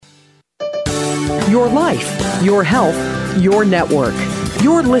your life, your health, your network.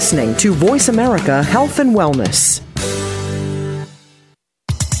 You're listening to Voice America Health and Wellness.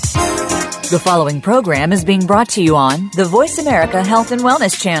 The following program is being brought to you on the Voice America Health and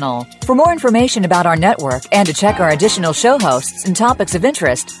Wellness channel. For more information about our network and to check our additional show hosts and topics of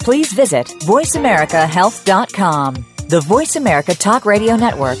interest, please visit voiceamericahealth.com. The Voice America Talk Radio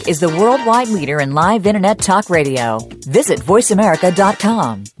Network is the worldwide leader in live Internet talk radio. Visit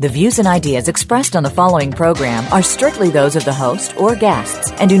voiceamerica.com. The views and ideas expressed on the following program are strictly those of the host or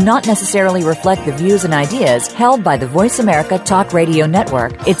guests and do not necessarily reflect the views and ideas held by the Voice America Talk Radio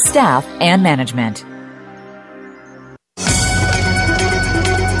Network, its staff, and management.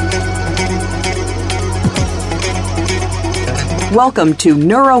 Welcome to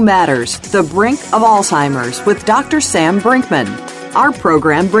Neuro Matters, the brink of Alzheimer's with Dr. Sam Brinkman. Our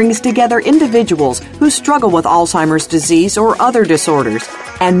program brings together individuals who struggle with Alzheimer's disease or other disorders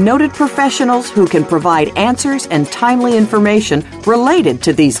and noted professionals who can provide answers and timely information related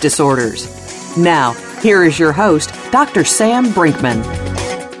to these disorders. Now, here is your host, Dr. Sam Brinkman.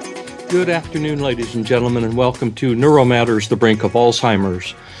 Good afternoon, ladies and gentlemen, and welcome to Neuro Matters, the brink of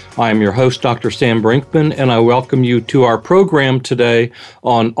Alzheimer's. I am your host, Dr. Sam Brinkman, and I welcome you to our program today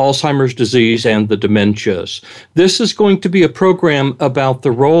on Alzheimer's disease and the dementias. This is going to be a program about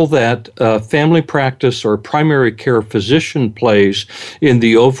the role that family practice or primary care physician plays in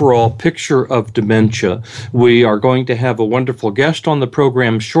the overall picture of dementia. We are going to have a wonderful guest on the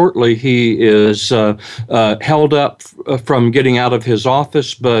program shortly. He is held up from getting out of his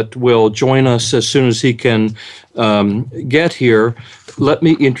office, but will join us as soon as he can get here. Let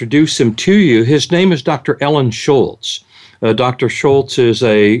me introduce him to you. His name is Dr. Ellen Schultz. Dr. Schultz is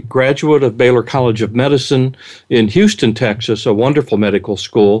a graduate of Baylor College of Medicine in Houston, Texas, a wonderful medical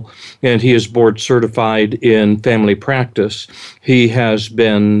school, and he is board certified in family practice. He has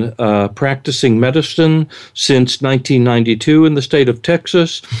been practicing medicine since 1992 in the state of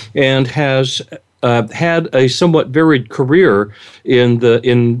Texas and has had a somewhat varied career in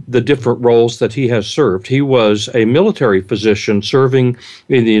the different roles that he has served. He was a military physician serving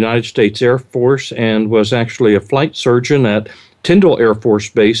in the United States Air Force and was actually a flight surgeon at Tyndall Air Force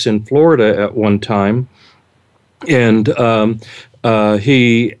Base in Florida at one time. And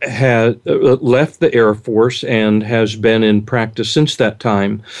he had left the Air Force and has been in practice since that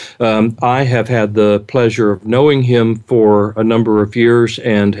time. I have had the pleasure of knowing him for a number of years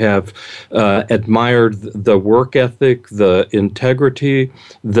and have admired the work ethic, the integrity,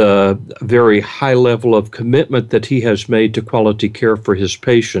 the very high level of commitment that he has made to quality care for his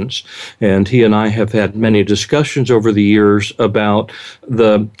patients. And he and I have had many discussions over the years about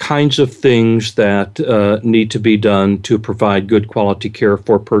the kinds of things that need to be done to provide good quality care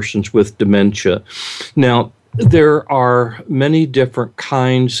for persons with dementia. Now, there are many different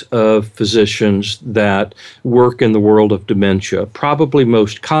kinds of physicians that work in the world of dementia. Probably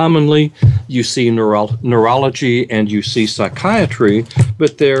most commonly, you see neurology and you see psychiatry,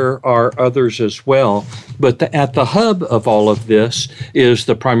 but there are others as well. But at the hub of all of this is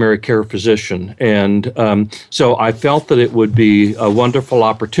the primary care physician. And so I felt that it would be a wonderful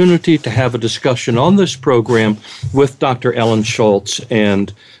opportunity to have a discussion on this program with Dr. Ellen Schultz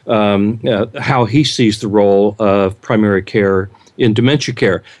and how he sees the role of primary care in dementia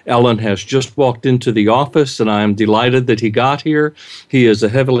care. Ellen has just walked into the office, and I am delighted that he got here. He is a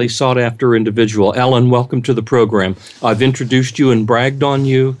heavily sought-after individual. Ellen, welcome to the program. I've introduced you and bragged on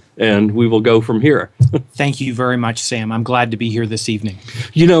you, and we will go from here. Thank you very much, Sam. I'm glad to be here this evening.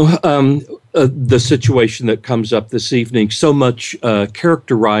 You know, the situation that comes up this evening so much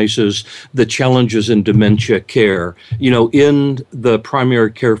characterizes the challenges in dementia care. You know, in the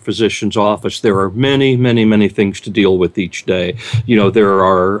primary care physician's office, there are many, many, many things to deal with each day. You know, there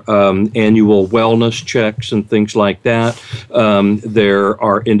are annual wellness checks and things like that. There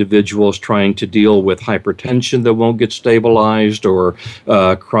are individuals trying to deal with hypertension that won't get stabilized or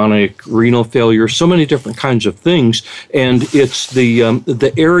chronic renal failure, so many different kinds of things. And it's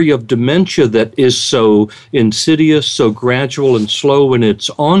the area of dementia that is so insidious, so gradual and slow in its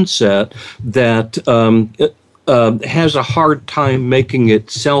onset that has a hard time making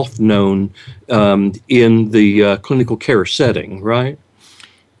itself known in the clinical care setting, right?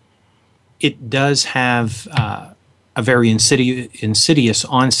 It does have a very insidious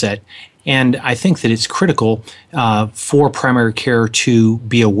onset, and I think that it's critical for primary care to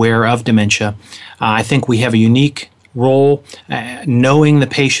be aware of dementia. I think we have a unique role, knowing the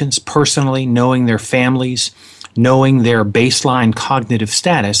patients personally, knowing their families, knowing their baseline cognitive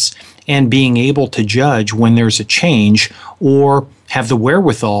status, and being able to judge when there's a change or have the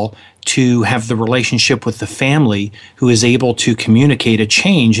wherewithal to have the relationship with the family who is able to communicate a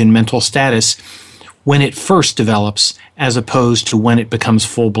change in mental status when it first develops as opposed to when it becomes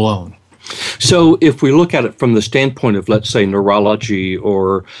full-blown. So if we look at it from the standpoint of, let's say, neurology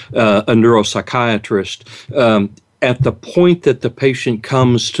or a neuropsychiatrist, at the point that the patient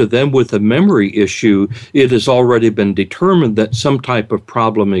comes to them with a memory issue, it has already been determined that some type of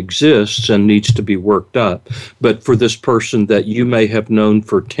problem exists and needs to be worked up. But for this person that you may have known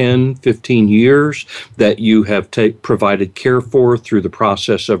for 10, 15 years, that you have provided care for through the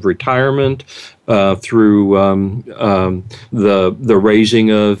process of retirement, through the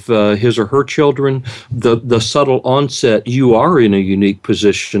raising of his or her children, the subtle onset, you are in a unique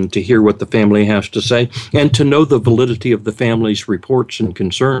position to hear what the family has to say and to know the validity of the family's reports and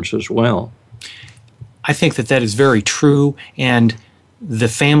concerns as well. I think that is very true, and the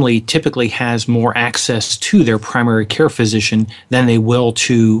family typically has more access to their primary care physician than they will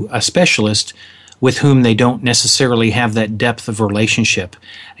to a specialist with whom they don't necessarily have that depth of relationship.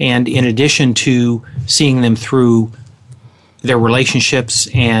 And in addition to seeing them through their relationships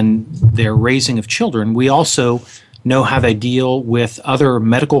and their raising of children, we also know how they deal with other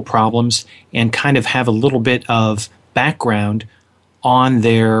medical problems and kind of have a little bit of background on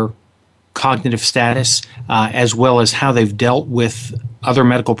their cognitive status, as well as how they've dealt with other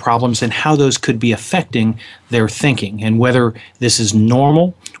medical problems and how those could be affecting their thinking, and whether this is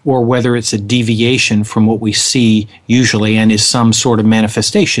normal or whether it's a deviation from what we see usually and is some sort of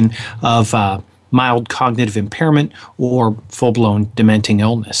manifestation of mild cognitive impairment or full-blown dementing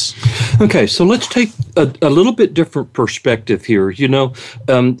illness. Okay, so let's take a little bit different perspective here.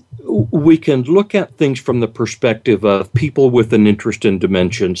 We can look at things from the perspective of people with an interest in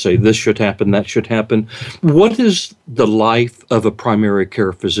dementia and say this should happen, that should happen. What is the life of a primary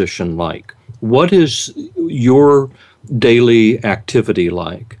care physician like? What is your daily activity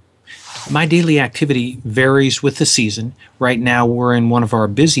like? My daily activity varies with the season. Right now we're in one of our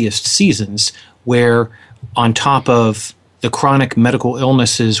busiest seasons where, on top of the chronic medical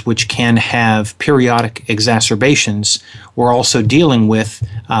illnesses which can have periodic exacerbations, we're also dealing with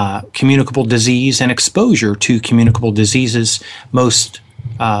communicable disease and exposure to communicable diseases, most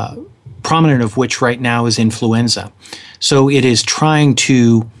prominent of which right now is influenza. So it is trying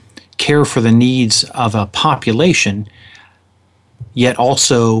to care for the needs of a population, yet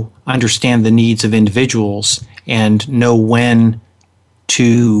also understand the needs of individuals and know when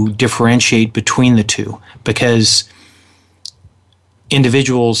to differentiate between the two, because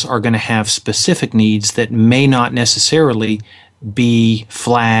individuals are going to have specific needs that may not necessarily be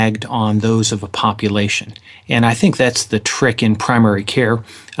flagged on those of a population. And I think that's the trick in primary care.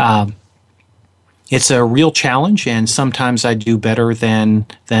 It's a real challenge, and sometimes I do better than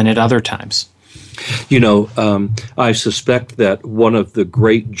at other times. I suspect that one of the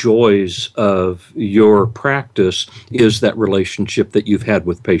great joys of your practice is that relationship that you've had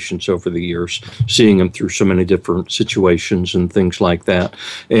with patients over the years, seeing them through so many different situations and things like that.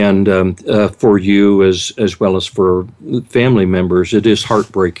 And for you, as well as for family members, it is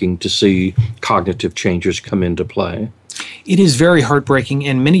heartbreaking to see cognitive changes come into play. It is very heartbreaking,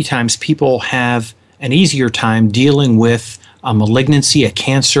 and many times people have an easier time dealing with a malignancy, a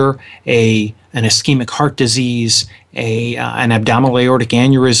cancer, an ischemic heart disease, an abdominal aortic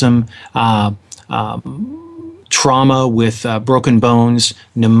aneurysm, trauma with broken bones,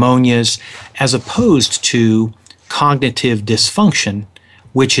 pneumonias, as opposed to cognitive dysfunction,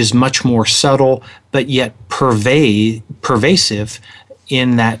 which is much more subtle but yet pervasive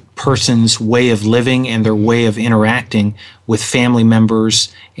in that person's way of living and their way of interacting with family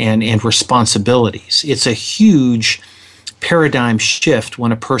members and responsibilities. It's a huge paradigm shift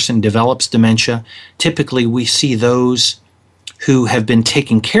when a person develops dementia. Typically, we see those who have been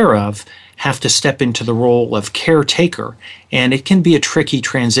taken care of have to step into the role of caretaker, and it can be a tricky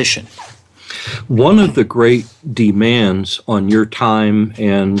transition. One of the great demands on your time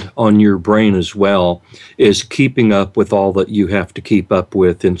and on your brain as well is keeping up with all that you have to keep up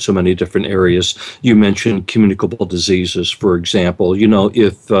with in so many different areas. You mentioned communicable diseases, for example.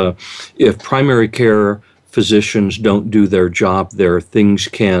 If primary care physicians don't do their job there, things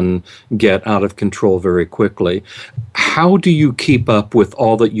can get out of control very quickly. How do you keep up with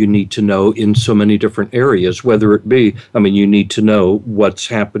all that you need to know in so many different areas, whether it be, you need to know what's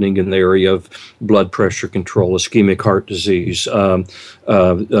happening in the area of blood pressure control, ischemic heart disease,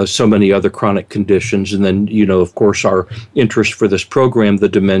 so many other chronic conditions, and then, of course, our interest for this program, the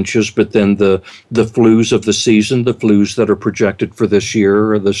dementias, but then the flus of the season, the flus that are projected for this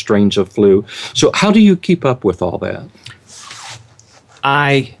year, or the strains of flu. So how do you keep up with all that?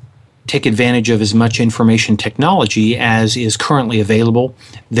 I take advantage of as much information technology as is currently available.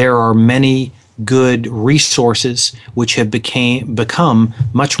 There are many good resources which have become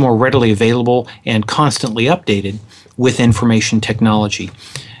much more readily available and constantly updated with information technology.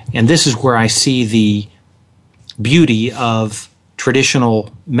 And this is where I see the beauty of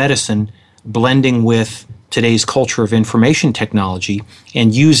traditional medicine blending with today's culture of information technology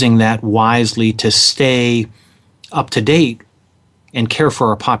and using that wisely to stay up to date and care for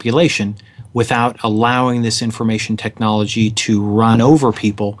our population without allowing this information technology to run over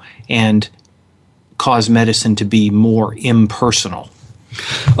people and cause medicine to be more impersonal.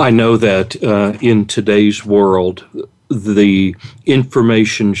 I know that in today's world, the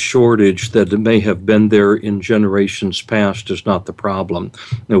information shortage that may have been there in generations past is not the problem.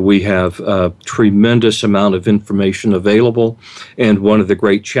 We have a tremendous amount of information available, and two of the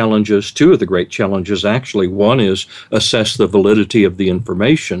great challenges actually, one is assess the validity of the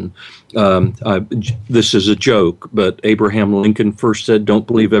information. This is a joke, but Abraham Lincoln first said, "Don't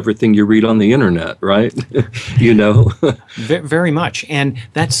believe everything you read on the internet," right? You know? Very much. And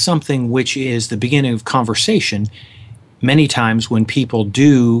that's something which is the beginning of conversation. Many times when people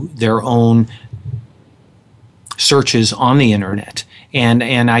do their own searches on the internet,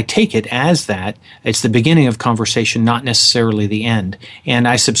 and I take it as that, it's the beginning of conversation, not necessarily the end. And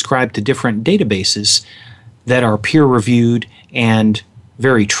I subscribe to different databases that are peer-reviewed and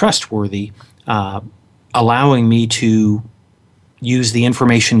very trustworthy, allowing me to use the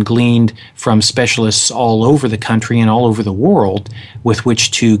information gleaned from specialists all over the country and all over the world with which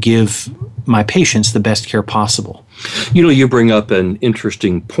to give my patients the best care possible. You know, you bring up an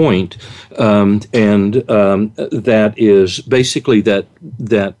interesting point, and that is basically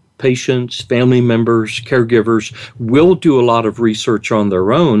that patients, family members, caregivers will do a lot of research on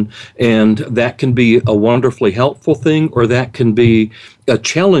their own, and that can be a wonderfully helpful thing, or that can be a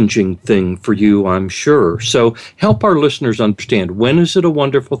challenging thing for you, I'm sure. So help our listeners understand, when is it a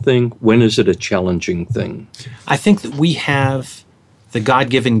wonderful thing? When is it a challenging thing? I think that we have the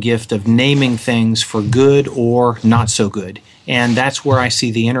God-given gift of naming things for good or not so good, and that's where I see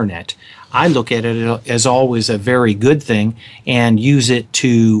the internet. I look at it as always a very good thing and use it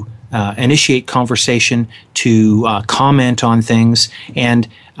to initiate conversation, to comment on things, and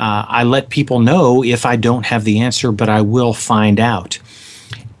I let people know if I don't have the answer, but I will find out.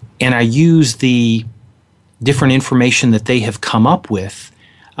 And I use the different information that they have come up with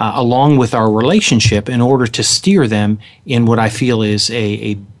along with our relationship in order to steer them in what I feel is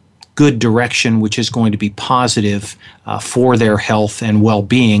a good direction, which is going to be positive for their health and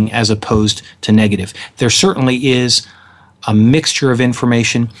well-being as opposed to negative. There certainly is a mixture of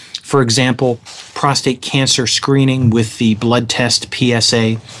information. For example, prostate cancer screening with the blood test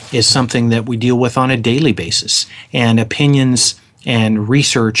PSA is something that we deal with on a daily basis, and opinions and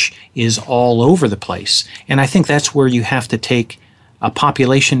research is all over the place. And I think that's where you have to take a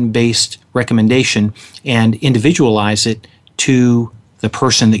population-based recommendation and individualize it to the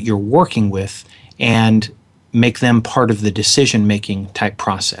person that you're working with and make them part of the decision-making type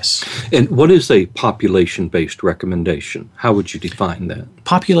process. And what is a population-based recommendation? How would you define that?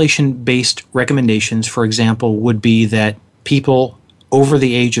 Population-based recommendations, for example, would be that people over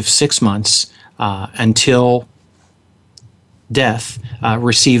the age of 6 months until death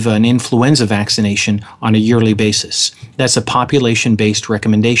receive an influenza vaccination on a yearly basis. That's a population-based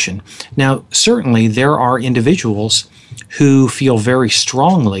recommendation. Now, certainly there are individuals who feel very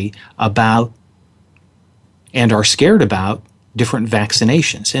strongly about and are scared about different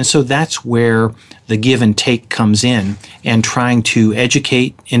vaccinations. And so that's where the give and take comes in, and trying to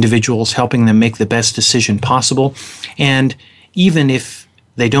educate individuals, helping them make the best decision possible. And even if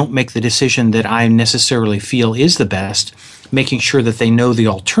they don't make the decision that I necessarily feel is the best, making sure that they know the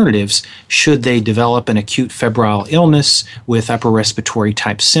alternatives should they develop an acute febrile illness with upper respiratory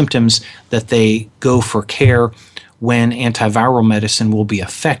type symptoms, that they go for care when antiviral medicine will be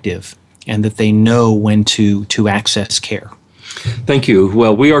effective, and that they know when to access care. Thank you.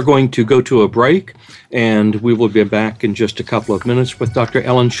 Well, we are going to go to a break, and we will be back in just a couple of minutes with Dr.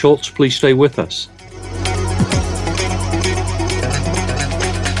 Ellen Schultz. Please stay with us.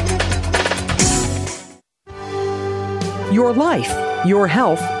 Your life, your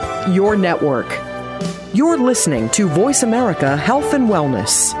health, your network. You're listening to Voice America Health and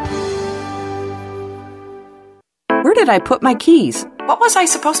Wellness. Where did I put my keys? What was I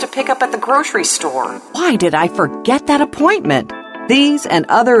supposed to pick up at the grocery store? Why did I forget that appointment? These and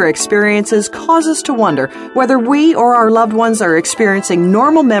other experiences cause us to wonder whether we or our loved ones are experiencing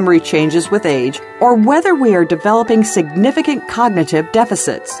normal memory changes with age, or whether we are developing significant cognitive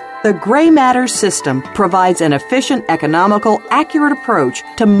deficits. The Gray Matters system provides an efficient, economical, accurate approach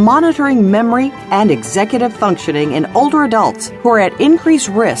to monitoring memory and executive functioning in older adults who are at increased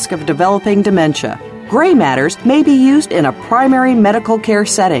risk of developing dementia. Gray Matters may be used in a primary medical care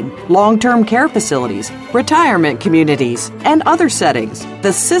setting, long-term care facilities, retirement communities, and other settings.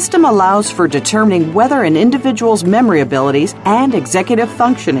 The system allows for determining whether an individual's memory abilities and executive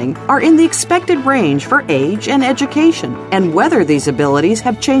functioning are in the expected range for age and education, and whether these abilities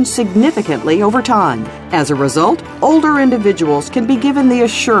have changed significantly over time. As a result, older individuals can be given the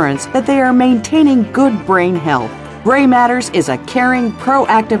assurance that they are maintaining good brain health. Gray Matters is a caring,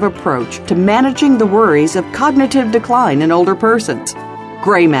 proactive approach to managing the worries of cognitive decline in older persons.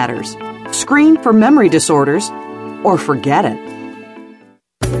 Gray Matters. Screen for memory disorders or forget it.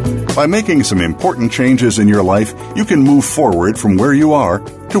 By making some important changes in your life, you can move forward from where you are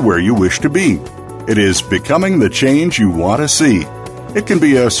to where you wish to be. It is becoming the change you want to see. It can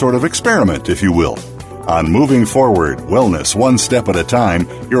be a sort of experiment, if you will. On Moving Forward, Wellness One Step at a Time,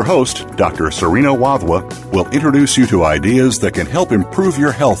 your host, Dr. Serena Wadhwa, will introduce you to ideas that can help improve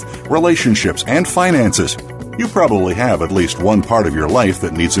your health, relationships, and finances. You probably have at least one part of your life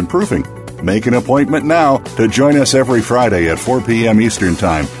that needs improving. Make an appointment now to join us every Friday at 4 p.m. Eastern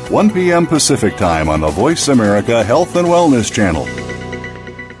Time, 1 p.m. Pacific Time on the Voice America Health and Wellness Channel.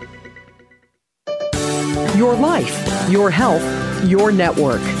 Your life, your health, your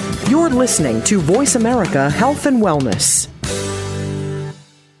network. You're listening to Voice America Health and Wellness.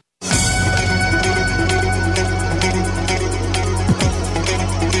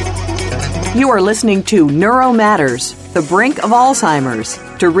 You are listening to Neuro Matters, the brink of Alzheimer's.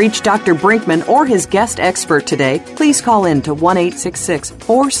 To reach Dr. Brinkman or his guest expert today, please call in to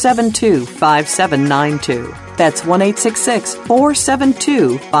 1-866-472-5792. That's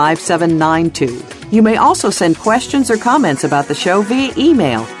 1-866-472-5792. You may also send questions or comments about the show via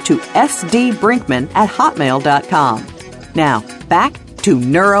email to sdbrinkman@hotmail.com. Now, back to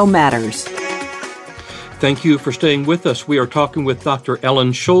Neuro Matters. Thank you for staying with us. We are talking with Dr.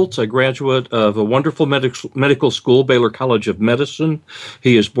 Ellen Schultz, a graduate of a wonderful medical school, Baylor College of Medicine.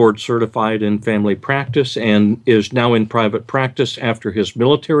 He is board certified in family practice and is now in private practice after his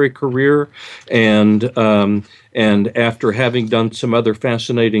military career and after having done some other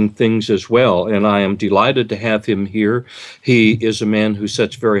fascinating things as well. And I am delighted to have him here. He is a man who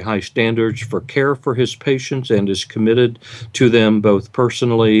sets very high standards for care for his patients and is committed to them both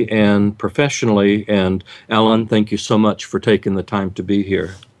personally and professionally. And Alan, thank you so much for taking the time to be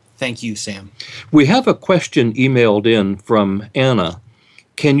here. Thank you, Sam. We have a question emailed in from Anna.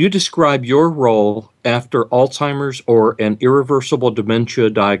 Can you describe your role after Alzheimer's or an irreversible dementia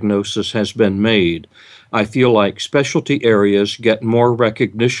diagnosis has been made? I feel like specialty areas get more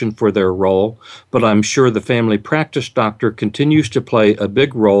recognition for their role, but I'm sure the family practice doctor continues to play a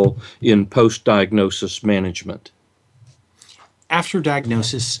big role in post-diagnosis management. After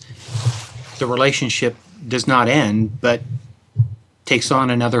diagnosis, the relationship does not end, but takes on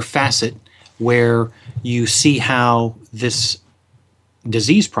another facet where you see how this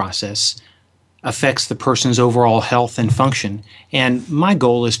disease process affects the person's overall health and function. And my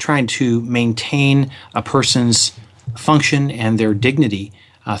goal is trying to maintain a person's function and their dignity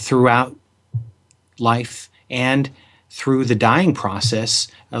throughout life and through the dying process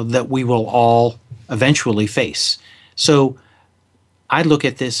that we will all eventually face. So I look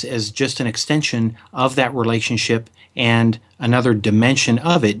at this as just an extension of that relationship and another dimension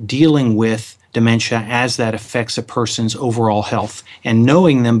of it, dealing with dementia as that affects a person's overall health. And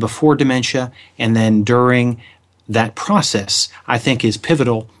knowing them before dementia and then during that process, I think is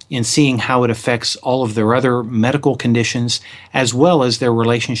pivotal in seeing how it affects all of their other medical conditions, as well as their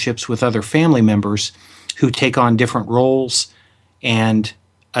relationships with other family members who take on different roles and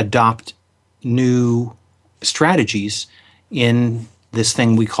adopt new strategies in this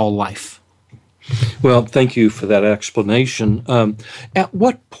thing we call life. Well, thank you for that explanation. At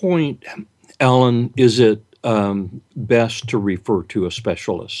what point, Alan, is it best to refer to a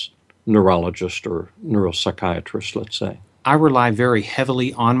specialist, neurologist or neuropsychiatrist, let's say? I rely very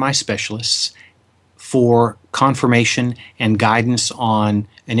heavily on my specialists for confirmation and guidance on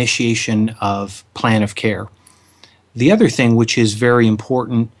initiation of plan of care. The other thing which is very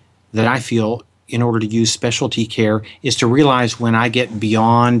important that I feel in order to use specialty care is to realize when I get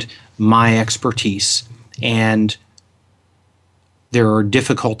beyond my expertise and there are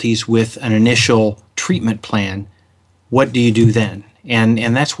difficulties with an initial treatment plan, what do you do then?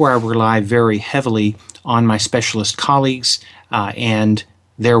 And that's where I rely very heavily on my specialist colleagues and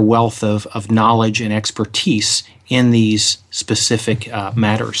their wealth of knowledge and expertise in these specific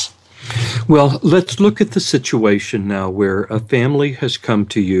matters. Well, let's look at the situation now where a family has come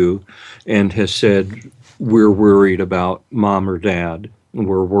to you and has said, we're worried about mom or dad.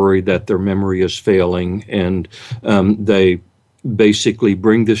 We're worried that their memory is failing, and they basically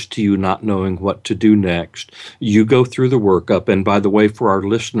bring this to you not knowing what to do next. You go through the workup, and by the way, for our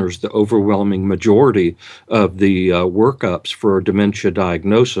listeners, the overwhelming majority of the workups for a dementia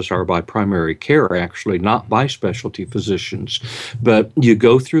diagnosis are by primary care, actually, not by specialty physicians. But you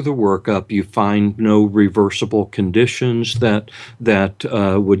go through the workup, you find no reversible conditions that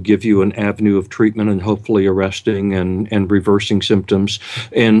would give you an avenue of treatment and hopefully arresting and reversing symptoms.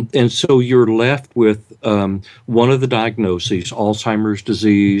 And so you're left with one of the diagnoses, Alzheimer's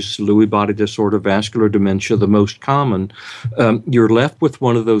disease, Lewy body disorder, vascular dementia, the most common. You're left with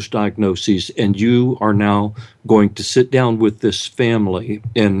one of those diagnoses, and you are now going to sit down with this family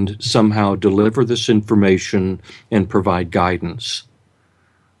and somehow deliver this information and provide guidance.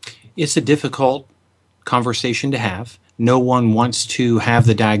 It's a difficult conversation to have. No one wants to have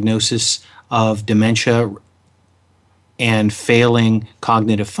the diagnosis of dementia and failing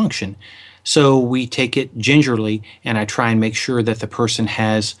cognitive function. So we take it gingerly, and I try and make sure that the person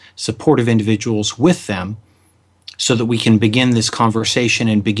has supportive individuals with them so that we can begin this conversation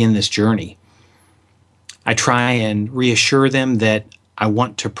and begin this journey. I try and reassure them that I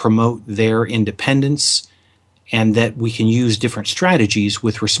want to promote their independence and that we can use different strategies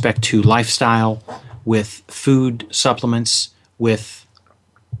with respect to lifestyle, with food supplements, with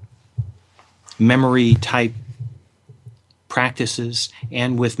memory type practices,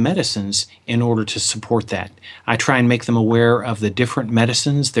 and with medicines in order to support that. I try and make them aware of the different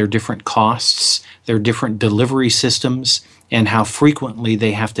medicines, their different costs, their different delivery systems, and how frequently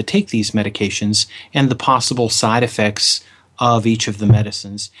they have to take these medications and the possible side effects of each of the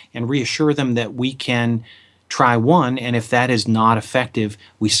medicines, and reassure them that we can try one, and if that is not effective,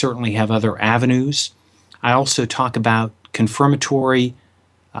 we certainly have other avenues. I also talk about confirmatory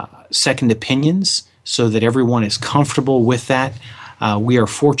second opinions, so that everyone is comfortable with that. We are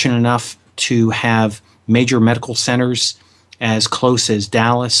fortunate enough to have major medical centers as close as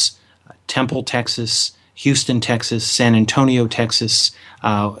Dallas, Temple, Texas, Houston, Texas, San Antonio, Texas,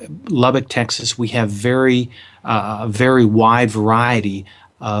 Lubbock, Texas. We have very wide variety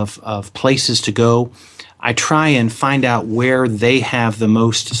of places to go. I try and find out where they have the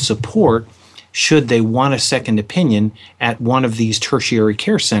most support should they want a second opinion at one of these tertiary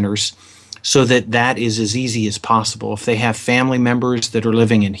care centers, so that is as easy as possible. If they have family members that are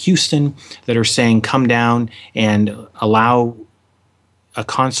living in Houston that are saying, come down and allow a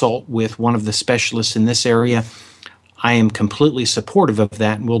consult with one of the specialists in this area, I am completely supportive of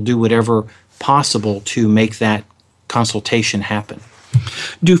that, and will do whatever possible to make that consultation happen.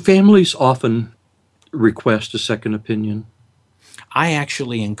 Do families often request a second opinion? I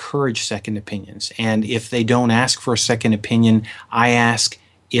actually encourage second opinions, and if they don't ask for a second opinion, I ask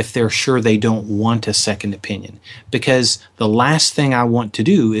if they're sure they don't want a second opinion. Because the last thing I want to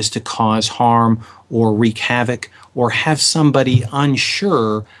do is to cause harm or wreak havoc or have somebody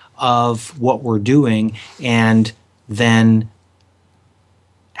unsure of what we're doing and then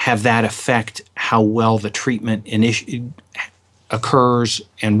have that affect how well the treatment occurs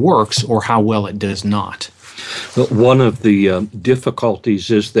and works, or how well it does not. But one of the difficulties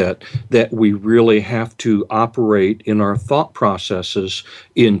is that we really have to operate in our thought processes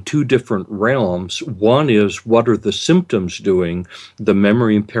in two different realms. One is, what are the symptoms doing? The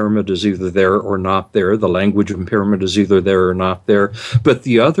memory impairment is either there or not there. The language impairment is either there or not there. But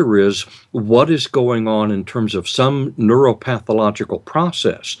the other is, what is going on in terms of some neuropathological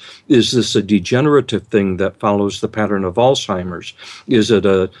process? Is this a degenerative thing that follows the pattern of Alzheimer's? Is it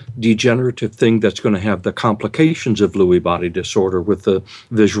a degenerative thing that's going to have the complications of Lewy body disorder with the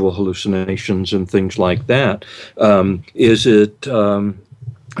visual hallucinations and things like that? Is it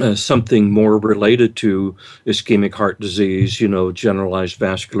something more related to ischemic heart disease, generalized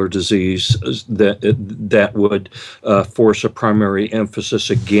vascular disease, that would force a primary emphasis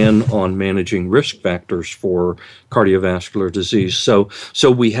again on managing risk factors for cardiovascular disease? So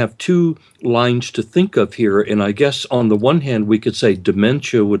we have two lines to think of here, and I guess on the one hand we could say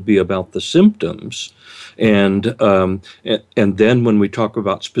dementia would be about the symptoms. And then when we talk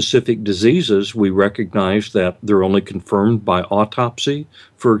about specific diseases, we recognize that they're only confirmed by autopsy,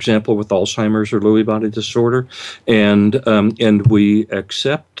 for example, with Alzheimer's or Lewy body disorder, and we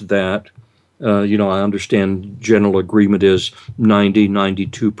accept that I understand general agreement is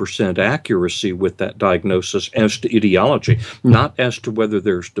 92% accuracy with that diagnosis as to etiology, not as to whether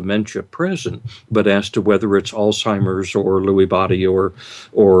there's dementia present, but as to whether it's Alzheimer's or Lewy body or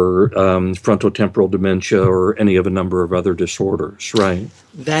frontotemporal dementia or any of a number of other disorders, right?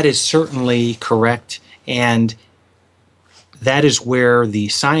 That is certainly correct, and that is where the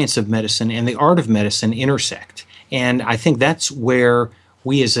science of medicine and the art of medicine intersect. And I think that's where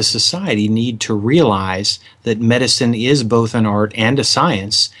we as a society need to realize that medicine is both an art and a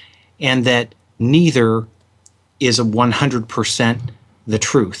science, and that neither is a 100% the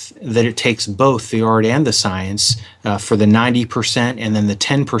truth, that it takes both the art and the science for the 90% and then the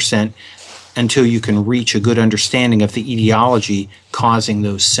 10% until you can reach a good understanding of the etiology causing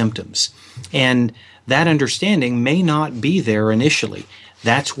those symptoms. And that understanding may not be there initially.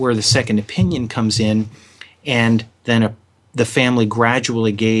 That's where the second opinion comes in, and then the family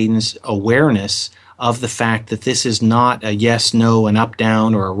gradually gains awareness of the fact that this is not a yes, no, an up,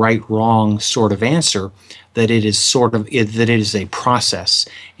 down, or a right, wrong sort of answer, that it is a process,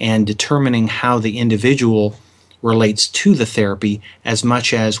 and determining how the individual relates to the therapy as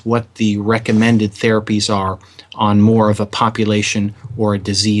much as what the recommended therapies are on more of a population or a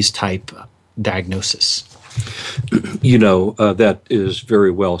disease type diagnosis. That is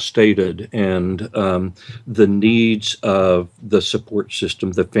very well stated, and the needs of the support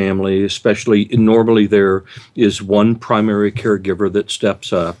system, the family, especially normally there is one primary caregiver that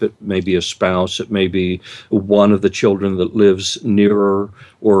steps up. It may be a spouse, it may be one of the children that lives nearer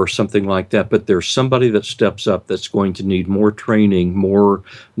or something like that, but there's somebody that steps up that's going to need more training, more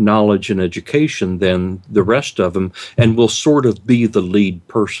knowledge and education than the rest of them, and will sort of be the lead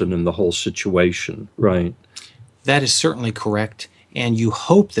person in the whole situation, right? That is certainly correct, and you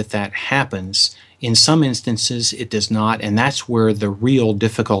hope that that happens. In some instances, it does not, and that's where the real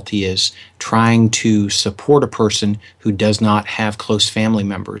difficulty is, trying to support a person who does not have close family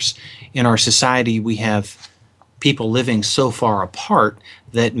members. In our society, we have people living so far apart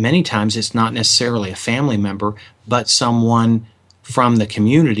that many times it's not necessarily a family member, but someone from the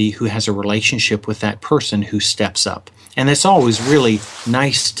community who has a relationship with that person who steps up. And it's always really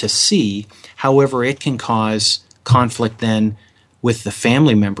nice to see. However, it can cause conflict then with the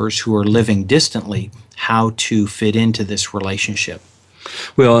family members who are living distantly, how to fit into this relationship.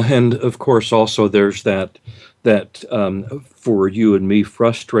 Well, and of course also there's that for you and me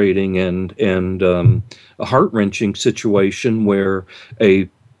frustrating and a heart-wrenching situation where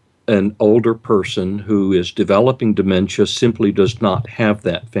an older person who is developing dementia simply does not have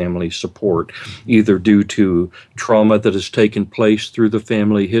that family support, either due to trauma that has taken place through the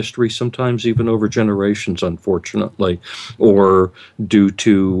family history, sometimes even over generations, unfortunately, or due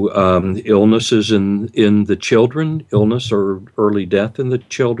to illnesses in the children, illness or early death in the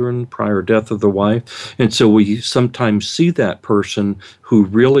children, prior death of the wife. And so we sometimes see that person who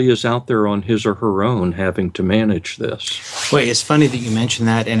really is out there on his or her own having to manage this. Well, it's funny that you mention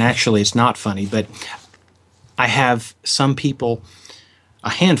that, and actually it's not funny, but I have some people, a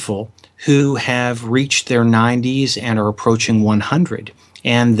handful, who have reached their 90s and are approaching 100,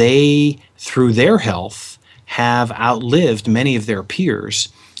 and they, through their health, have outlived many of their peers,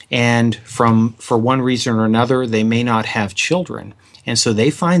 and for one reason or another, they may not have children, and so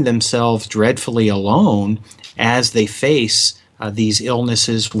they find themselves dreadfully alone as they face these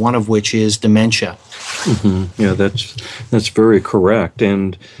illnesses, one of which is dementia. Mm-hmm. Yeah, that's very correct.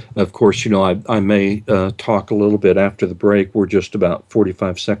 And of course, I may talk a little bit after the break. We're just about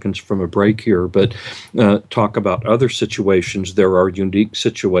 45 seconds from a break here, but talk about other situations. There are unique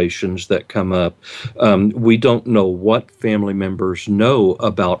situations that come up. We don't know what family members know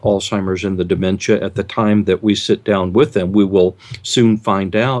about Alzheimer's and the dementia at the time that we sit down with them. We will soon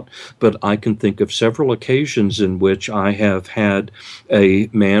find out, but I can think of several occasions in which I have had a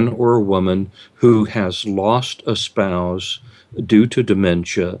man or a woman who has lost a spouse due to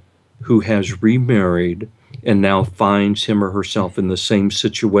dementia, who has remarried, and now finds him or herself in the same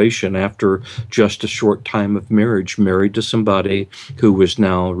situation after just a short time of marriage, married to somebody who is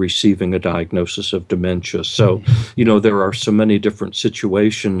now receiving a diagnosis of dementia. So, there are so many different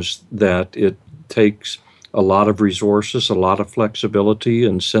situations that it takes a lot of resources, a lot of flexibility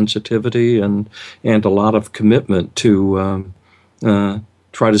and sensitivity, and a lot of commitment to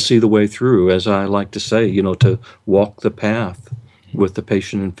try to see the way through, as I like to say, to walk the path with the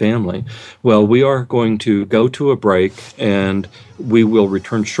patient and family. Well, we are going to go to a break, and we will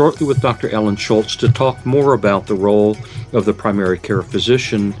return shortly with Dr. Ellen Schultz to talk more about the role of the primary care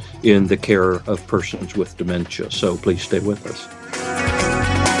physician in the care of persons with dementia. So please stay with us.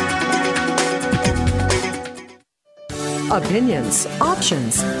 Opinions,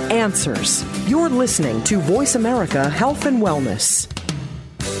 options, answers. You're listening to Voice America Health and Wellness.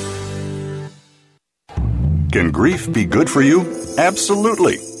 Can grief be good for you?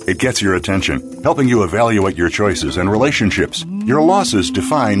 Absolutely. It gets your attention, helping you evaluate your choices and relationships. Your losses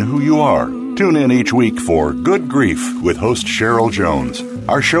define who you are. Tune in each week for Good Grief with host Cheryl Jones.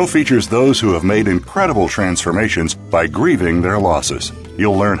 Our show features those who have made incredible transformations by grieving their losses.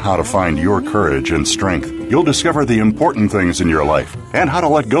 You'll learn how to find your courage and strength. You'll discover the important things in your life and how to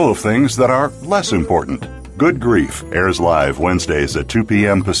let go of things that are less important. Good Grief airs live Wednesdays at 2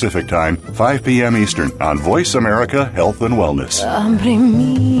 p.m. Pacific Time, 5 p.m. Eastern on Voice America Health and Wellness.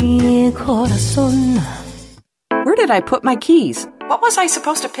 Where did I put my keys? What was I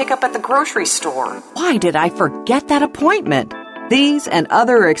supposed to pick up at the grocery store? Why did I forget that appointment? These and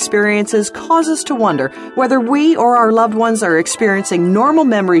other experiences cause us to wonder whether we or our loved ones are experiencing normal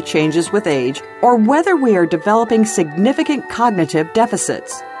memory changes with age or whether we are developing significant cognitive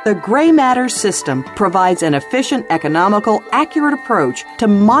deficits. The Gray Matters system provides an efficient, economical, accurate approach to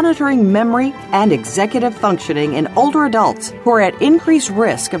monitoring memory and executive functioning in older adults who are at increased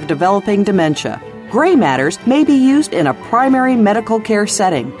risk of developing dementia. Gray Matters may be used in a primary medical care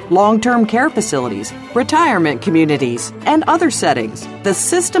setting, long-term care facilities, retirement communities, and other settings. The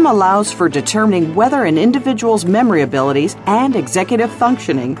system allows for determining whether an individual's memory abilities and executive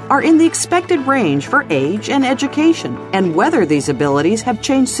functioning are in the expected range for age and education, and whether these abilities have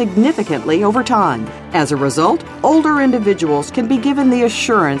changed significantly over time. As a result, older individuals can be given the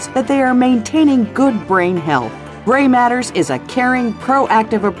assurance that they are maintaining good brain health. Gray Matters is a caring,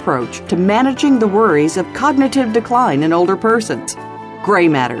 proactive approach to managing the worries of cognitive decline in older persons. Gray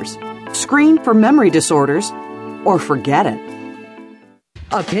Matters. Screen for memory disorders or forget it.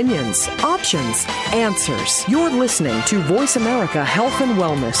 Opinions, options, answers. You're listening to Voice America Health and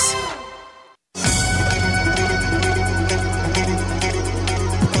Wellness.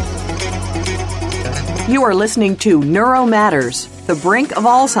 You are listening to Neuro Matters, the brink of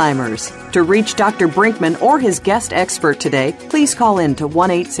Alzheimer's. To reach Dr. Brinkman or his guest expert today, please call in to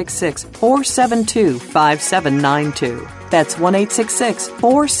 1-866-472-5792. That's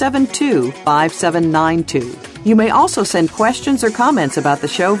 1-866-472-5792. You may also send questions or comments about the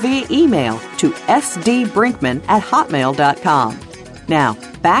show via email to sdbrinkman@hotmail.com. Now,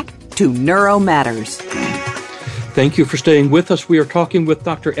 back to Neuro Matters. Thank you for staying with us. We are talking with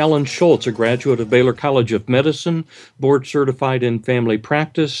Dr. Ellen Schultz, a graduate of Baylor College of Medicine, board certified in family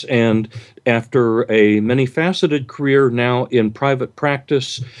practice, and after a many-faceted career now in private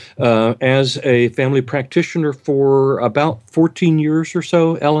practice as a family practitioner for about 14 years or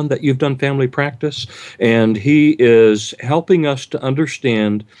so, Ellen, that you've done family practice. And he is helping us to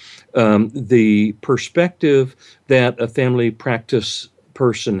understand the perspective that a family practice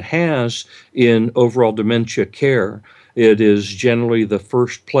person has in overall dementia care. It is generally the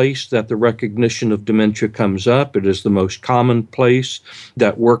first place that the recognition of dementia comes up. It is the most common place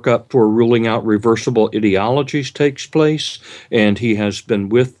that workup for ruling out reversible etiologies takes place. And he has been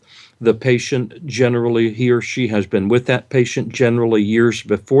with the patient generally, he or she has been with that patient generally years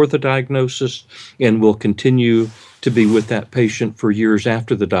before the diagnosis and will continue to be with that patient for years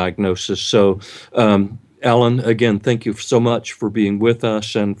after the diagnosis. So, Ellen, again, thank you so much for being with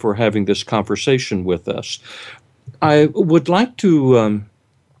us and for having this conversation with us. I would like to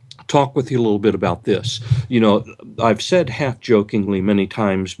talk with you a little bit about this. You know, I've said half-jokingly many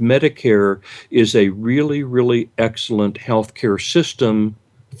times, Medicare is a really, really excellent healthcare system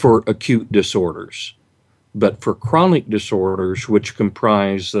for acute disorders. But for chronic disorders, which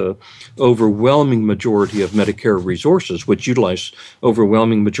comprise the overwhelming majority of Medicare resources, which utilize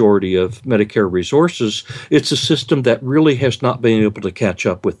overwhelming majority of Medicare resources, it's a system that really has not been able to catch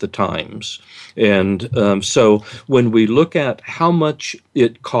up with the times. And so when we look at how much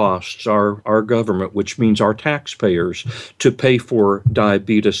it costs our government, which means our taxpayers, to pay for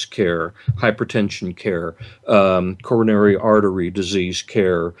diabetes care, hypertension care, coronary artery disease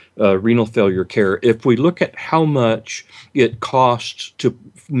care, renal failure care, if we look at how much it costs to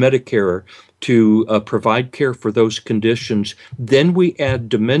Medicare to provide care for those conditions, then we add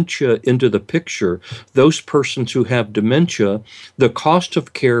dementia into the picture. Those persons who have dementia, the cost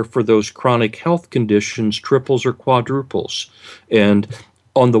of care for those chronic health conditions triples or quadruples. And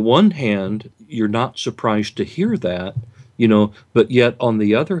on the one hand, you're not surprised to hear that, you know, but yet on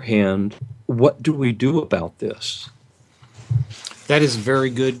the other hand, what do we do about this? That is a very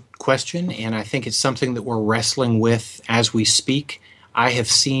good question, and I think it's something that we're wrestling with as we speak. I have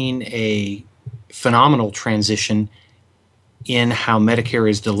seen a phenomenal transition in how Medicare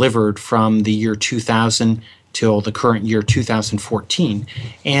is delivered from the year 2000 till the current year 2014.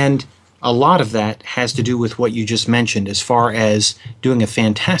 And a lot of that has to do with what you just mentioned as far as doing a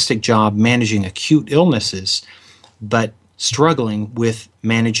fantastic job managing acute illnesses, but struggling with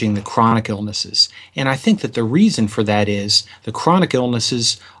managing the chronic illnesses. And I think that the reason for that is the chronic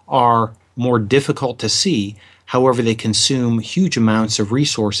illnesses are more difficult to see. However, they consume huge amounts of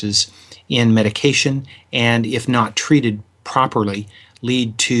resources in medication, and if not treated properly,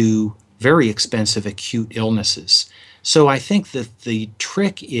 lead to very expensive acute illnesses. So I think that the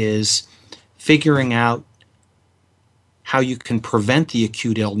trick is figuring out how you can prevent the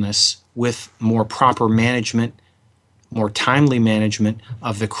acute illness with more proper management, more timely management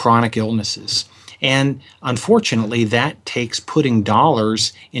of the chronic illnesses. And unfortunately, that takes putting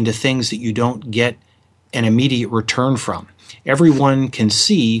dollars into things that you don't get an immediate return from. Everyone can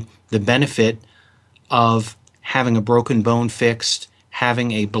see the benefit of having a broken bone fixed,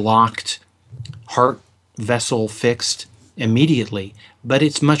 having a blocked heart vessel fixed immediately, but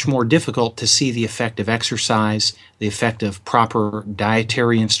it's much more difficult to see the effect of exercise, the effect of proper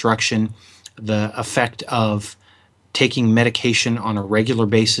dietary instruction, the effect of taking medication on a regular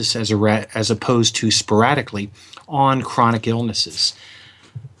basis as opposed to sporadically on chronic illnesses.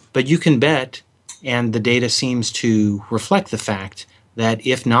 But you can bet, and the data seems to reflect the fact, that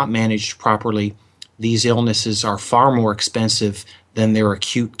if not managed properly, these illnesses are far more expensive than their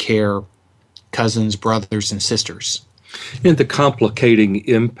acute care cousins, brothers, and sisters. And the complicating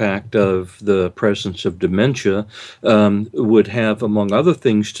impact of the presence of dementia would have, among other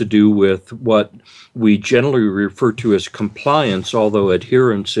things, to do with what we generally refer to as compliance, although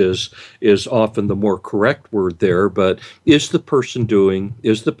adherence is often the more correct word there. But is the patient doing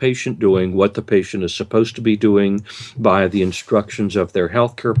what the patient is supposed to be doing by the instructions of their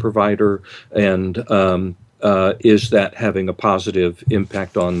healthcare provider? And is that having a positive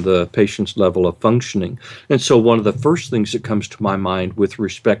impact on the patient's level of functioning? And so one of the first things that comes to my mind with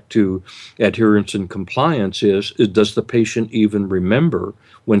respect to adherence and compliance is does the patient even remember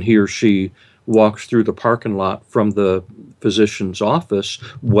when he or she walks through the parking lot from the physician's office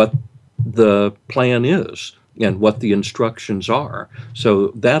what the plan is and what the instructions are? So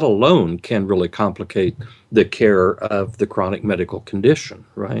that alone can really complicate the care of the chronic medical condition,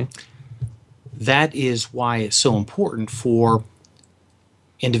 right? That is why it's so important for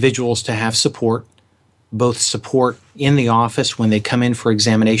individuals to have support, both support in the office when they come in for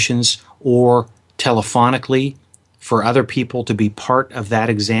examinations or telephonically for other people to be part of that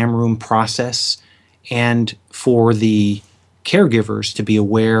exam room process, and for the caregivers to be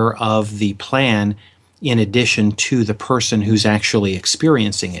aware of the plan in addition to the person who's actually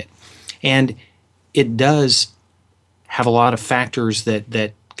experiencing it. And it does have a lot of factors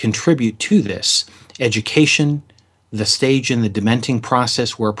that contribute to this. Education, the stage in the dementing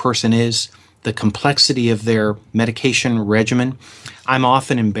process where a person is, the complexity of their medication regimen. I'm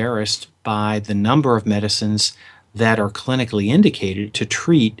often embarrassed by the number of medicines that are clinically indicated to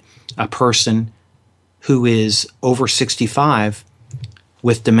treat a person who is over 65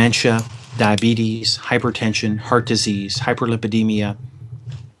 with dementia, diabetes, hypertension, heart disease, hyperlipidemia,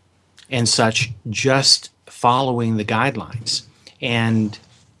 and such, just following the guidelines. And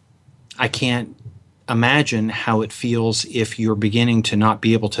I can't imagine how it feels if you're beginning to not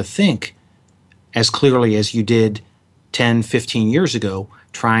be able to think as clearly as you did 10, 15 years ago,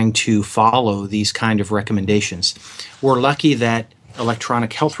 trying to follow these kind of recommendations. We're lucky that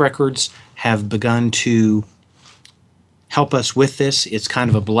electronic health records have begun to help us with this. It's kind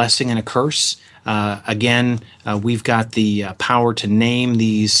of a blessing and a curse. We've got the power to name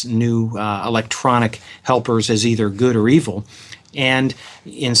these new electronic helpers as either good or evil. And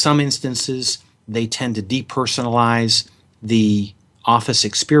in some instances, they tend to depersonalize the office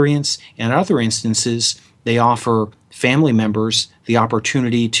experience. In other instances, they offer family members the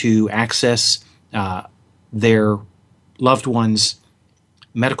opportunity to access their loved one's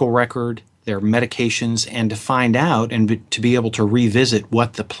medical record, their medications, and to find out and to be able to revisit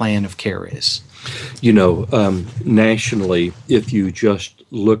what the plan of care is. You know, nationally, if you just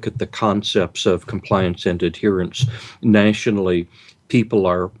look at the concepts of compliance and adherence, nationally, people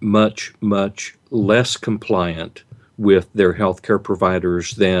are much, much less compliant with their healthcare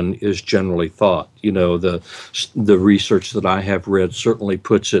providers than is generally thought. You know, the research that I have read certainly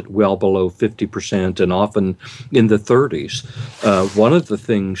puts it well below 50% and often in the 30s. One of the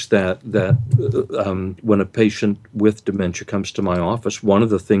things that when a patient with dementia comes to my office, one of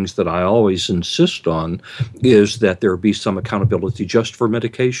the things that I always insist on is that there be some accountability just for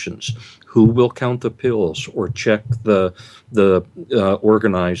medications. Who will count the pills or check the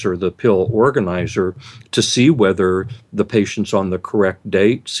organizer, the pill organizer, to see whether the patient's on the correct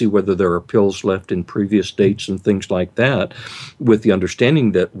date, see whether there are pills left in previous dates and things like that, with the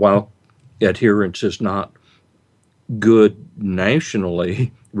understanding that while adherence is not good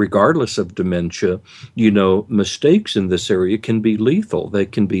nationally, regardless of dementia, mistakes in this area can be lethal. They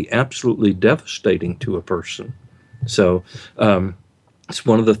can be absolutely devastating to a person. So it's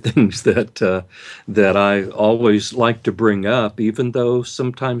one of the things that I always like to bring up, even though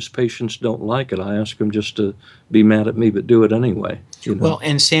sometimes patients don't like it. I ask them just to be mad at me, but do it anyway. Well,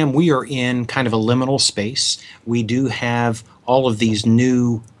 and Sam, we are in kind of a liminal space. We do have all of these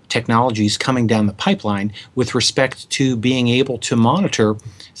new technologies coming down the pipeline with respect to being able to monitor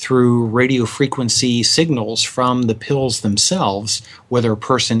through radio frequency signals from the pills themselves whether a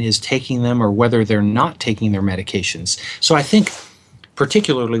person is taking them or whether they're not taking their medications. So I think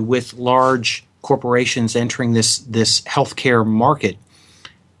particularly with large corporations entering this healthcare market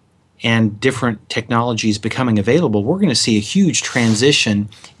and different technologies becoming available, we're going to see a huge transition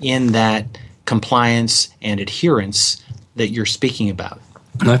in that compliance and adherence that you're speaking about.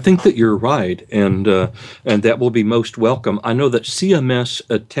 I think that you're right, and that will be most welcome. I know that CMS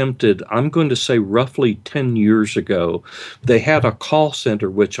attempted, I'm going to say roughly 10 years ago, they had a call center,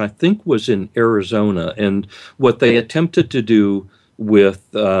 which I think was in Arizona, and what they attempted to do with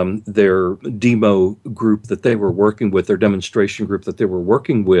their demo group that they were working with, their demonstration group that they were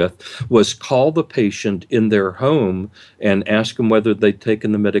working with, was call the patient in their home and ask them whether they'd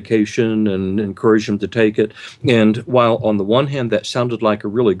taken the medication and encourage them to take it. And while on the one hand that sounded like a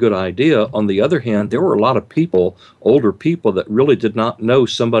really good idea, on the other hand, there were a lot of people, older people, that really did not know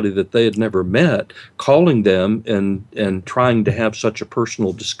somebody that they had never met, calling them and trying to have such a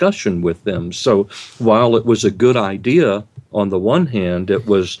personal discussion with them. So while it was a good idea on the one hand, it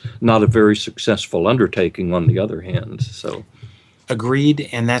was not a very successful undertaking on the other hand. So, agreed,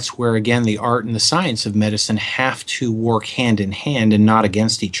 and that's where, again, the art and the science of medicine have to work hand in hand and not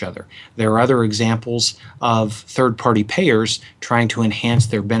against each other. There are other examples of third-party payers trying to enhance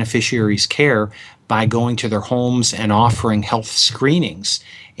their beneficiaries' care by going to their homes and offering health screenings.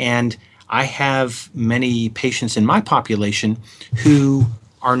 And I have many patients in my population who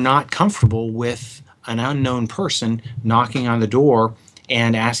are not comfortable with an unknown person knocking on the door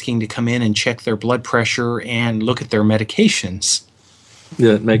and asking to come in and check their blood pressure and look at their medications.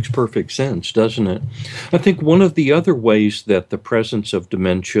 Yeah, it makes perfect sense, doesn't it? I think one of the other ways that the presence of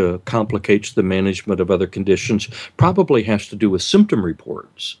dementia complicates the management of other conditions probably has to do with symptom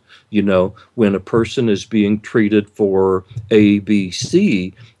reports. When a person is being treated for A, B,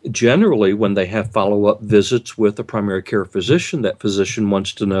 C, generally when they have follow-up visits with a primary care physician, that physician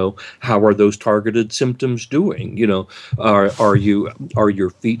wants to know, how are those targeted symptoms doing? Are your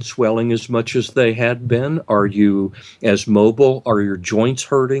feet swelling as much as they had been? Are you as mobile? Are your joints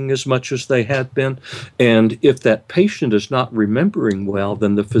hurting as much as they had been? And if that patient is not remembering well,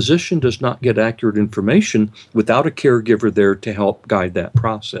 then the physician does not get accurate information without a caregiver there to help guide that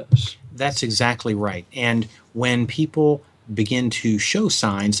process. That's exactly right. And when people begin to show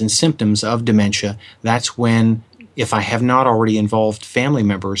signs and symptoms of dementia, that's when, if I have not already involved family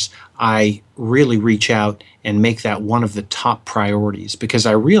members, I really reach out and make that one of the top priorities, because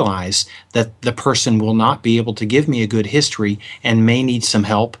I realize that the person will not be able to give me a good history and may need some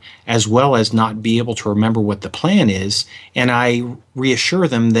help, as well as not be able to remember what the plan is. And I reassure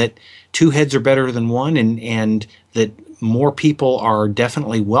them that two heads are better than one, and that more people are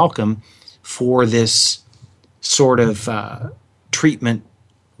definitely welcome for this sort of treatment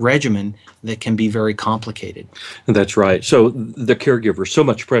regimen that can be very complicated. That's right. So the caregiver, so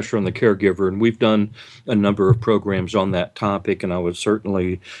much pressure on the caregiver, and we've done a number of programs on that topic, and I would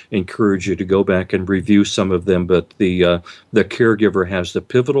certainly encourage you to go back and review some of them. But the caregiver has the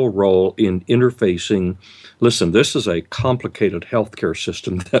pivotal role in interfacing. Listen, this is a complicated healthcare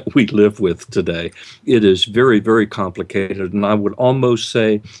system that we live with today. It is very, very complicated, and I would almost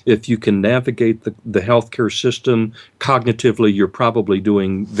say if you can navigate the healthcare system cognitively, you're probably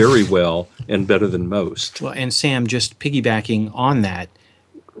doing very well and better than most. Well, and Sam, just piggybacking on that,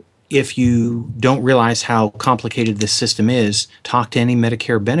 if you don't realize how complicated this system is, talk to any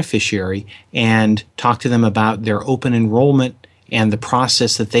Medicare beneficiary and talk to them about their open enrollment and the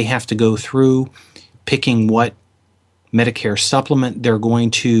process that they have to go through, picking what Medicare supplement they're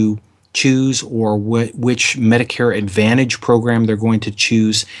going to choose or which Medicare Advantage program they're going to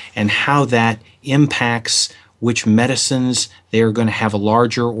choose, and how that impacts which medicines they're going to have a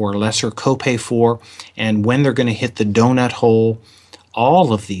larger or lesser copay for, and when they're going to hit the donut hole,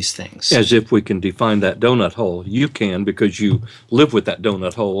 all of these things. As if we can define that donut hole. You can, because you live with that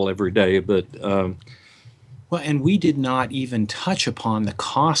donut hole every day, but... Well, and we did not even touch upon the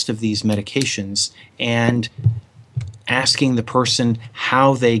cost of these medications and asking the person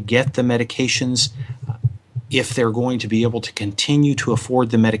how they get the medications. if they're going to be able to continue to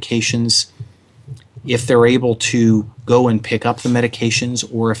afford the medications, if they're able to go and pick up the medications,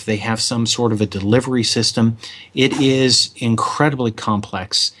 or if they have some sort of a delivery system. It is incredibly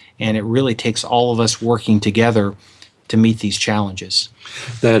complex, and it really takes all of us working together to meet these challenges.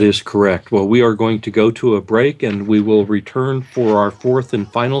 That is correct. Well, we are going to go to a break, and we will return for our fourth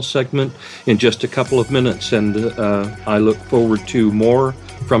and final segment in just a couple of minutes. And I look forward to more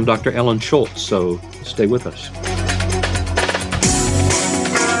from Dr. Ellen Schultz, so stay with us.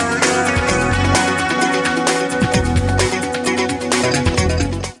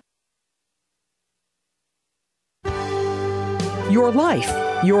 Your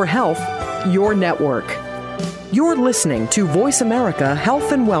life, your health, your network. You're listening to Voice America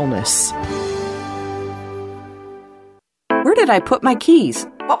Health and Wellness. Where did I put my keys?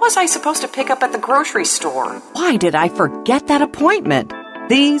 What was I supposed to pick up at the grocery store? Why did I forget that appointment?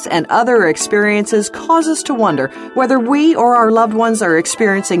 These and other experiences cause us to wonder whether we or our loved ones are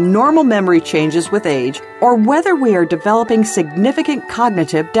experiencing normal memory changes with age, or whether we are developing significant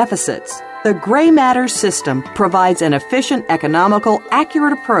cognitive deficits. The Gray Matters system provides an efficient, economical,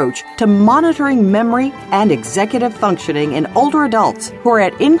 accurate approach to monitoring memory and executive functioning in older adults who are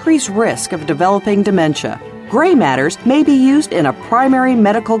at increased risk of developing dementia. Gray Matters may be used in a primary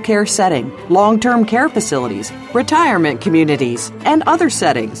medical care setting, long-term care facilities, retirement communities, and other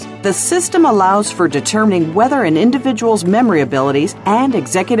settings. The system allows for determining whether an individual's memory abilities and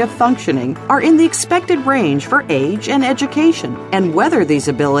executive functioning are in the expected range for age and education, and whether these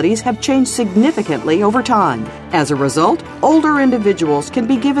abilities have changed significantly over time. As a result, older individuals can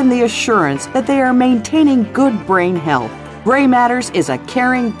be given the assurance that they are maintaining good brain health. Gray Matters is a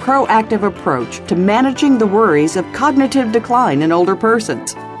caring, proactive approach to managing the worries of cognitive decline in older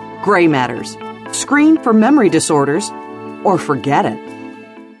persons. Gray Matters. Screen for memory disorders or forget it.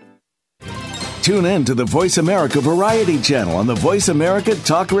 Tune in to the Voice America Variety channel on the Voice America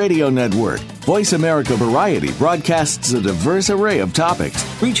Talk Radio Network. Voice America Variety broadcasts a diverse array of topics,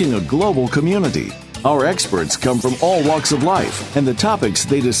 reaching a global community. Our experts come from all walks of life, and the topics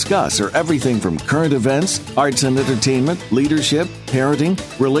they discuss are everything from current events, arts and entertainment, leadership, parenting,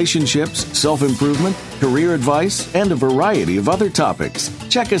 relationships, self-improvement, career advice, and a variety of other topics.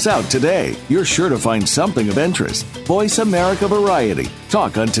 Check us out today. You're sure to find something of interest. Voice America Variety.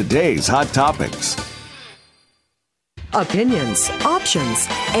 Talk on today's hot topics. Opinions, options,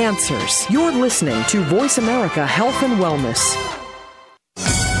 answers. You're listening to Voice America Health and Wellness.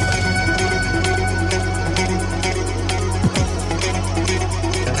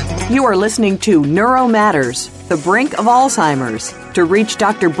 You are listening to Neuro Matters, the brink of Alzheimer's. To reach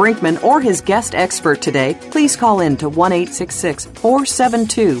Dr. Brinkman or his guest expert today, please call in to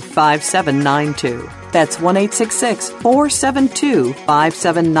 1-866-472-5792. That's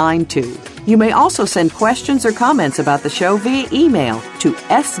 1-866-472-5792. You may also send questions or comments about the show via email to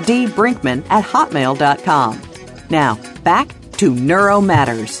sdbrinkman@hotmail.com. Now, back to Neuro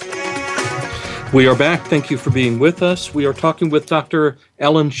Matters. We are back. Thank you for being with us. We are talking with Dr.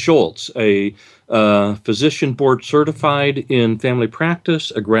 Ellen Schultz, a physician board certified in family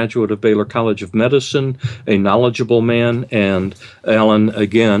practice, a graduate of Baylor College of Medicine, a knowledgeable man. And Ellen,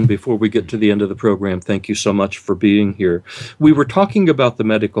 again, before we get to the end of the program, thank you so much for being here. We were talking about the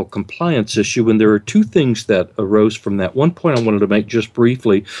medical compliance issue, and there are two things that arose from that. One point I wanted to make just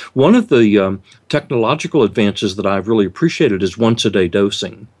briefly. One of the technological advances that I've really appreciated is once-a-day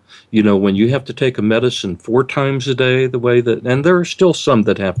dosing. You know, when you have to take a medicine 4 times a day, the way that, and there are still some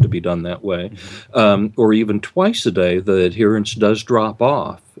that have to be done that way, or even twice a day, the adherence does drop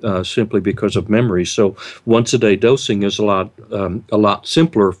off simply because of memory. So once a day dosing is a lot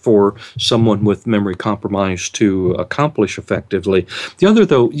simpler for someone with memory compromise to accomplish effectively. The other,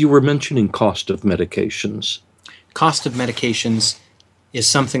 though, you were mentioning cost of medications. Cost of medications is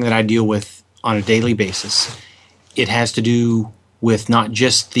something that I deal with on a daily basis. It has to do with not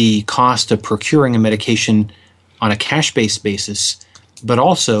just the cost of procuring a medication on a cash-based basis, but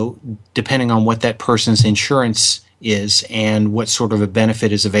also depending on what that person's insurance is and what sort of a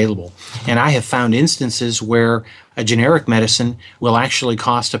benefit is available. And I have found instances where a generic medicine will actually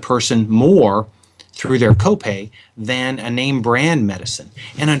cost a person more through their copay than a name brand medicine.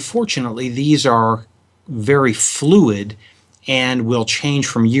 And unfortunately, these are very fluid and will change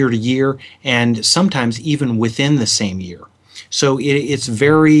from year to year and sometimes even within the same year. So it's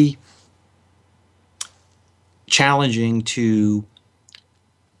very challenging to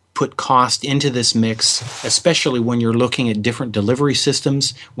put cost into this mix, especially when you're looking at different delivery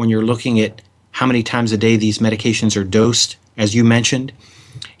systems, when you're looking at how many times a day these medications are dosed, as you mentioned,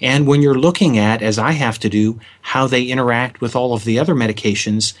 and when you're looking at, as I have to do, how they interact with all of the other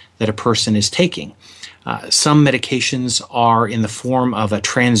medications that a person is taking. Some medications are in the form of a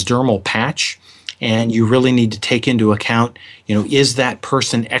transdermal patch, and you really need to take into account, is that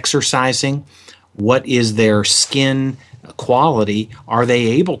person exercising? What is their skin quality? Are they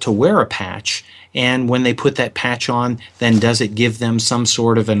able to wear a patch? And when they put that patch on, then does it give them some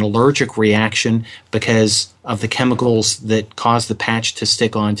sort of an allergic reaction because of the chemicals that cause the patch to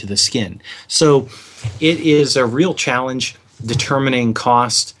stick onto the skin? So it is a real challenge determining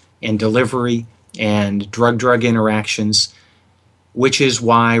cost and delivery and drug-drug interactions, which is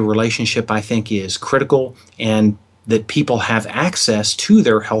why relationship, I think, is critical, and that people have access to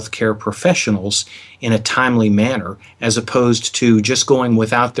their healthcare professionals in a timely manner, as opposed to just going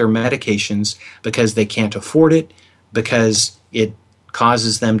without their medications because they can't afford it, because it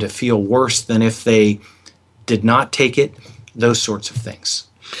causes them to feel worse than if they did not take it, those sorts of things.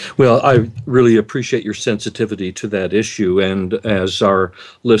 Well, I really appreciate your sensitivity to that issue. And as our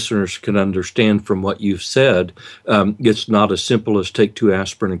listeners can understand from what you've said, it's not as simple as take 2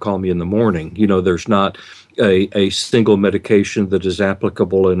 aspirin and call me in the morning. There's not a single medication that is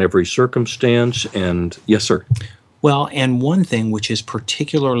applicable in every circumstance. And yes, sir. Well, and one thing which is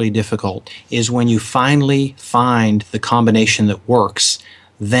particularly difficult is when you finally find the combination that works,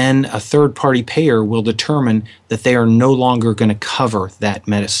 then a third-party payer will determine that they are no longer going to cover that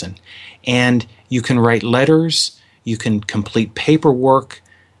medicine. And you can write letters, you can complete paperwork,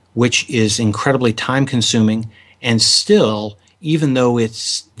 which is incredibly time-consuming, and still, even though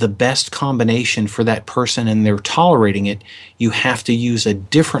it's the best combination for that person and they're tolerating it, you have to use a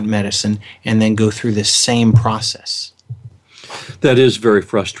different medicine and then go through the same process. That is very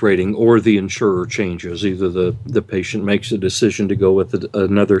frustrating, or the insurer changes. Either the patient makes a decision to go with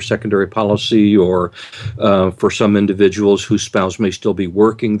another secondary policy, or for some individuals whose spouse may still be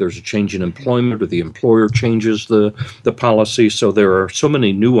working, there's a change in employment, or the employer changes the policy. So there are so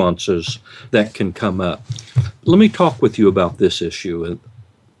many nuances that can come up. Let me talk with you about this issue,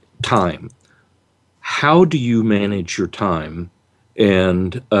 time. How do you manage your time,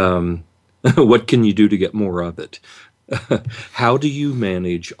 and what can you do to get more of it? How do you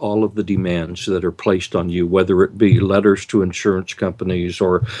manage all of the demands that are placed on you, whether it be letters to insurance companies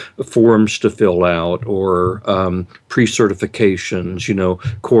or forms to fill out or pre-certifications,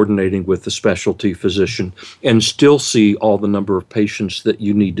 coordinating with the specialty physician, and still see all the number of patients that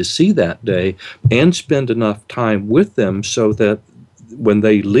you need to see that day and spend enough time with them so that when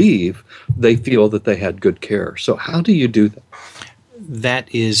they leave, they feel that they had good care? So how do you do that?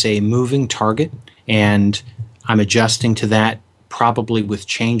 That is a moving target, and I'm adjusting to that, probably with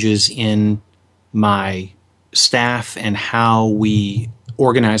changes in my staff and how we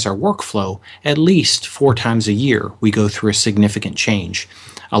organize our workflow. At least 4 times a year, we go through a significant change.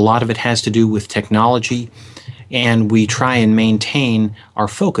 A lot of it has to do with technology, and we try and maintain our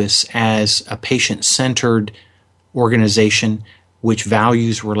focus as a patient-centered organization which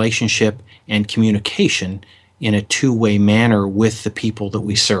values relationship and communication in a two-way manner with the people that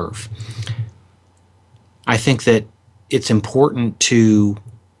we serve. I think that it's important to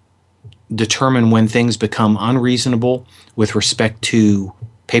determine when things become unreasonable with respect to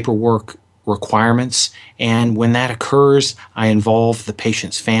paperwork requirements. And when that occurs, I involve the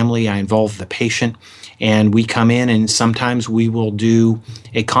patient's family, I involve the patient, and we come in and sometimes we will do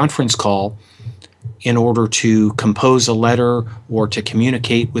a conference call in order to compose a letter or to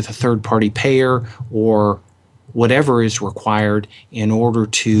communicate with a third-party payer or whatever is required in order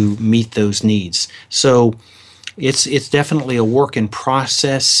to meet those needs. So it's definitely a work in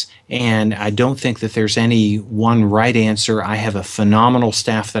process, and I don't think that there's any one right answer. I have a phenomenal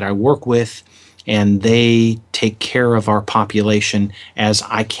staff that I work with, and they take care of our population as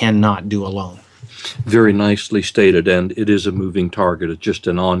I cannot do alone. Very nicely stated, and it is a moving target. It's just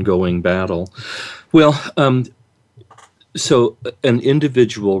an ongoing battle. Well, so an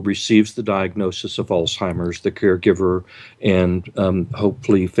individual receives the diagnosis of Alzheimer's, the caregiver and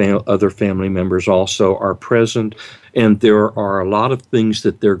hopefully other family members also are present, and there are a lot of things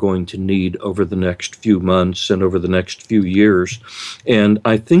that they're going to need over the next few months and over the next few years. And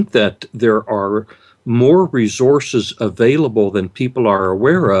I think that there are more resources available than people are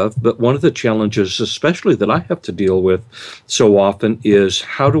aware of, but one of the challenges, especially that I have to deal with so often, is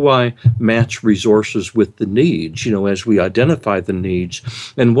how do I match resources with the needs, as we identify the needs.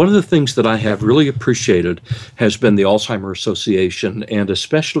 And one of the things that I have really appreciated has been the Alzheimer's Association, and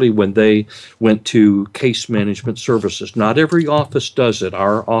especially when they went to case management services. Not every office does it.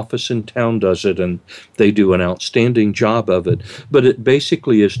 Our office in town does it, and they do an outstanding job of it. But it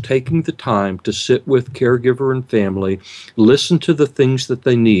basically is taking the time to sit with caregiver and family, listen to the things that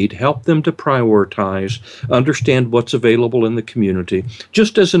they need, help them to prioritize, understand what's available in the community.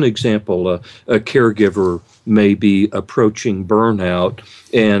 Just as an example, a caregiver may be approaching burnout,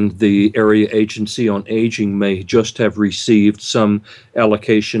 and the Area Agency on Aging may just have received some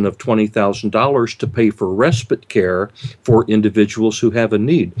allocation of $20,000 to pay for respite care for individuals who have a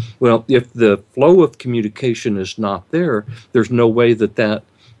need. Well, if the flow of communication is not there, there's no way that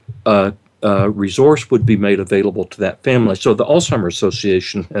resource would be made available to that family. So the Alzheimer's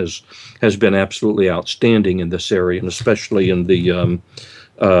Association has been absolutely outstanding in this area, and especially in the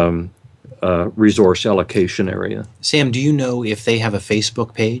resource allocation area. Sam, do you know if they have a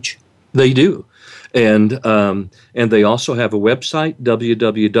Facebook page? They do. And they also have a website,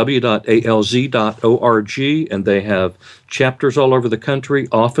 www.alz.org, and they have chapters all over the country,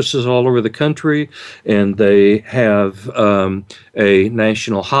 offices all over the country, and they have a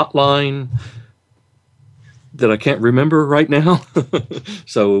national hotline that I can't remember right now.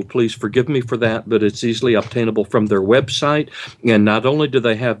 So please forgive me for that, but it's easily obtainable from their website. And not only do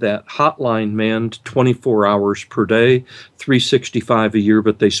they have that hotline manned 24 hours per day, 365 a year,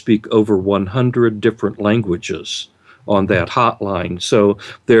 but they speak over 100 different languages on that hotline. So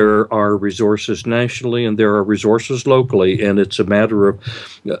there are resources nationally and there are resources locally, and it's a matter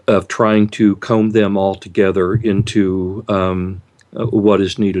of trying to comb them all together into what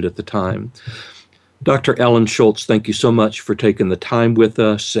is needed at the time. Dr. Alan Schultz, thank you so much for taking the time with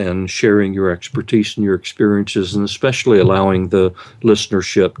us and sharing your expertise and your experiences, and especially allowing the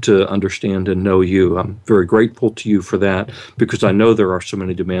listenership to understand and know you. I'm very grateful to you for that, because I know there are so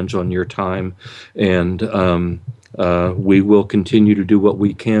many demands on your time, and we will continue to do what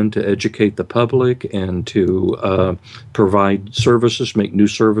we can to educate the public and to provide services, make new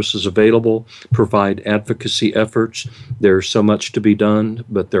services available, provide advocacy efforts. There's so much to be done,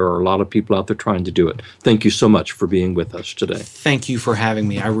 but there are a lot of people out there trying to do it. Thank you so much for being with us today. Thank you for having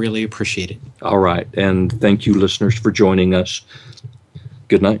me. I really appreciate it. All right. And thank you, listeners, for joining us.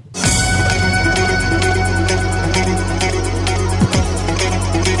 Good night.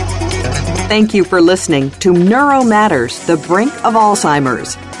 Thank you for listening to Neuro Matters, the brink of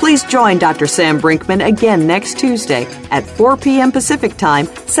Alzheimer's. Please join Dr. Sam Brinkman again next Tuesday at 4 p.m. Pacific Time,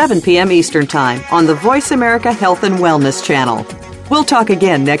 7 p.m. Eastern Time on the Voice America Health and Wellness channel. We'll talk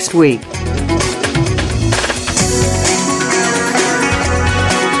again next week.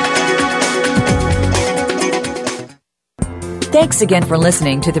 Thanks again for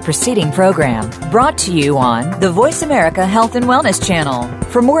listening to the preceding program, brought to you on the Voice America Health and Wellness channel.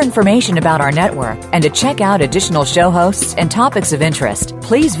 For more information about our network and to check out additional show hosts and topics of interest,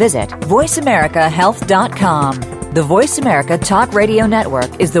 please visit voiceamericahealth.com. The Voice America Talk Radio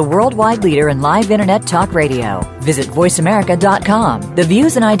Network is the worldwide leader in live Internet talk radio. Visit voiceamerica.com. The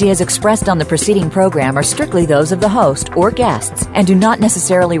views and ideas expressed on the preceding program are strictly those of the host or guests and do not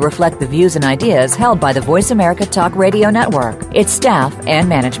necessarily reflect the views and ideas held by the Voice America Talk Radio Network, its staff, and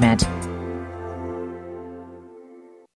management.